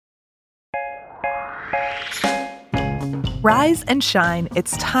Rise and shine,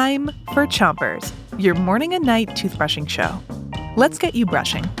 it's time for Chompers, your morning and night toothbrushing show. Let's get you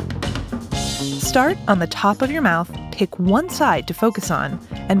brushing. Start on the top of your mouth, pick one side to focus on,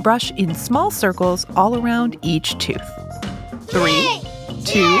 and brush in small circles all around each tooth. 3,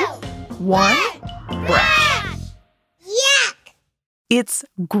 2, 1, brush. Yuck! It's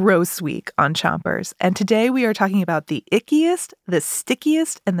Gross Week on Chompers, and today we are talking about the ickiest, the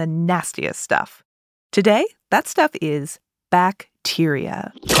stickiest, and the nastiest stuff. Today, that stuff is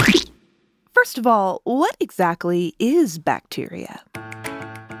bacteria. First of all, what exactly is bacteria?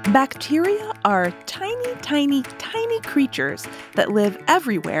 Bacteria are tiny, tiny, tiny creatures that live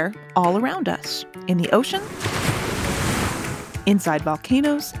everywhere all around us. In the ocean, inside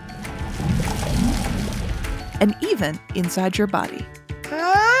volcanoes, and even inside your body.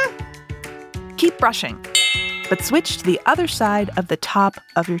 Keep brushing, but switch to the other side of the top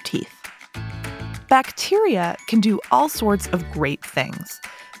of your teeth. Bacteria can do all sorts of great things.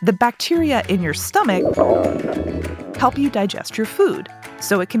 The bacteria in your stomach help you digest your food,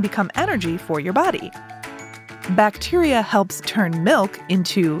 so it can become energy for your body. Bacteria helps turn milk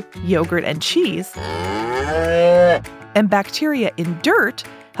into yogurt and cheese. And bacteria in dirt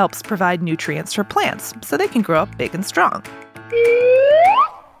helps provide nutrients for plants, so they can grow up big and strong.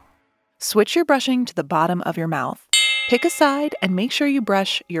 Switch your brushing to the bottom of your mouth. Pick a side and make sure you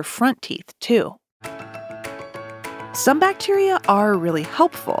brush your front teeth, too. Some bacteria are really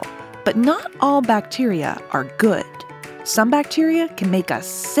helpful, but not all bacteria are good. Some bacteria can make us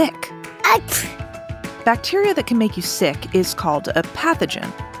sick. Bacteria that can make you sick is called a pathogen.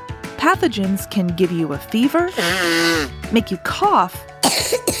 Pathogens can give you a fever, make you cough,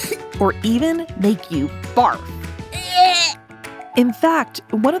 or even make you barf. In fact,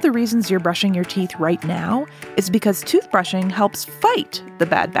 one of the reasons you're brushing your teeth right now is because toothbrushing helps fight the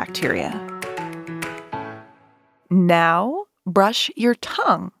bad bacteria. Now, brush your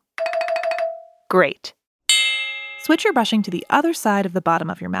tongue. Great. Switch your brushing to the other side of the bottom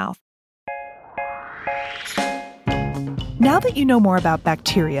of your mouth. Now that you know more about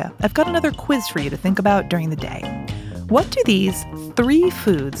bacteria, I've got another quiz for you to think about during the day. What do these 3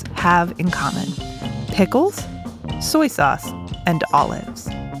 foods have in common? Pickles, soy sauce, and olives.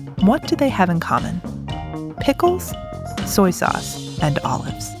 What do they have in common? Pickles, soy sauce, and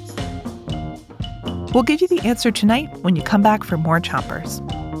olives. We'll give you the answer tonight when you come back for more Chompers.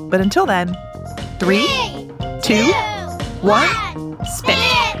 But until then, 3, 2, 1,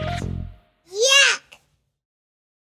 spit!